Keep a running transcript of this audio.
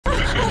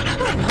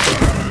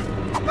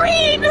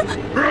green!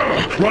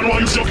 Run while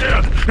you still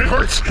can! It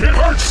hurts! It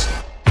hurts!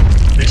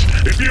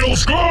 It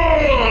feels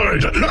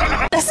good!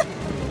 This...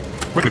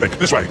 Quickly, Vic,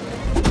 this way!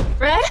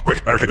 Red?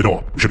 Quick, barricade the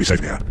door. We should be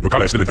safe here. Your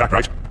color is still intact,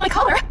 right? My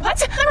color?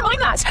 What? Never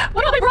mind that!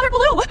 What about my brother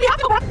Blue? We have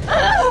to go back...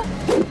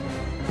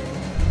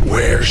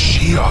 Where's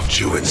she off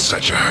to in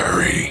such a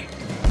hurry?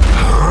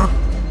 Huh?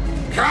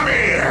 Come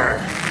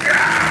here!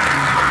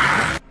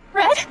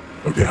 Red?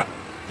 Oh, yeah.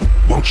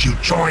 Won't you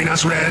join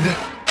us, Red?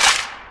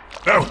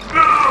 No!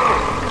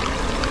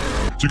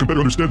 So you can better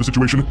understand the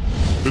situation.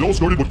 It all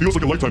started what feels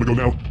like a lifetime ago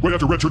now, right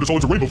after Red turned us all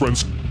into rainbow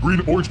friends.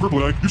 Green, orange,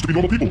 purple, and I used to be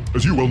normal people,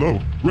 as you well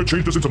know. Red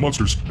changed us into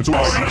monsters, and so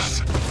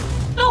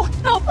No,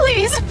 no,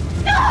 please!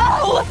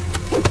 No!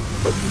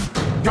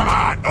 Come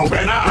on,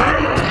 open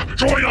up!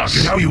 Join us!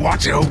 You know you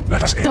want to.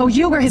 Let us in. So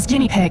you were his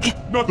guinea pig.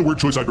 Not the word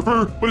choice I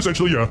prefer, but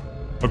essentially, yeah.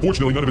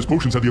 Unfortunately, none of his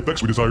potions had the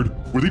effects we desired.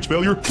 With each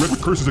failure, Red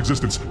would curse his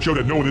existence, shout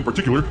at no one in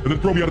particular, and then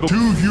throw me out of the—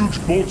 2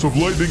 huge bolts of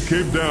lightning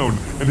came down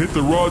and hit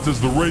the rods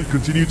as the rain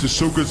continued to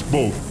soak us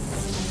both.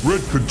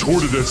 Red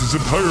contorted as his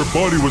entire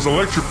body was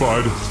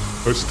electrified.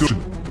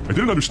 I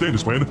didn't understand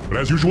his plan, but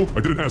as usual,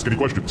 I didn't ask any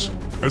questions.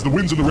 As the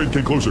winds and the rain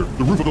came closer,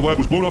 the roof of the lab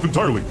was blown off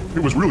entirely.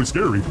 It was really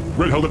scary.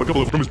 Red held up a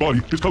couple from his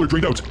body, his color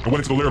drained out, and went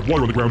into the layer of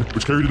water on the ground,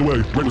 which carried it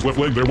away. Red was left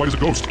laying there white as a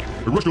ghost.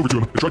 I rushed over to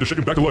him and tried to shake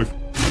him back to life.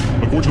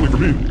 Unfortunately for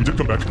me, he did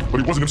come back,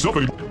 but he wasn't himself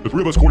anymore. The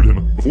 3 of us cornered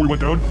him. Before he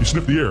went down, he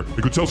sniffed the air.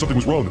 He could tell something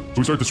was wrong, so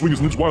he started to swing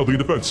his limbs wildly in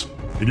defense.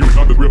 He nearly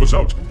knocked the 3 of us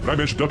out, but I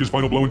managed to duck his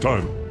final blow in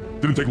time.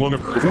 Didn't take long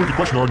before we could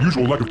question our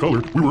unusual lack of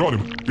color. We were on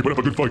him. He put up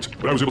a good fight,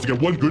 but I was able to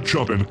get one good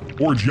chomp in.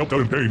 Orange yelped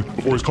out in pain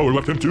before his color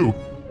left him too.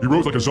 He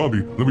rose like a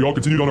zombie, then we all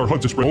continued on our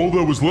hunt to spread. All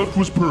that was left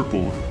was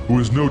Purple, who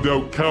was no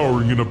doubt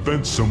cowering in a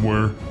vent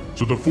somewhere.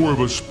 So the 4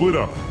 of us split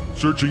up,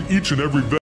 searching each and every vent.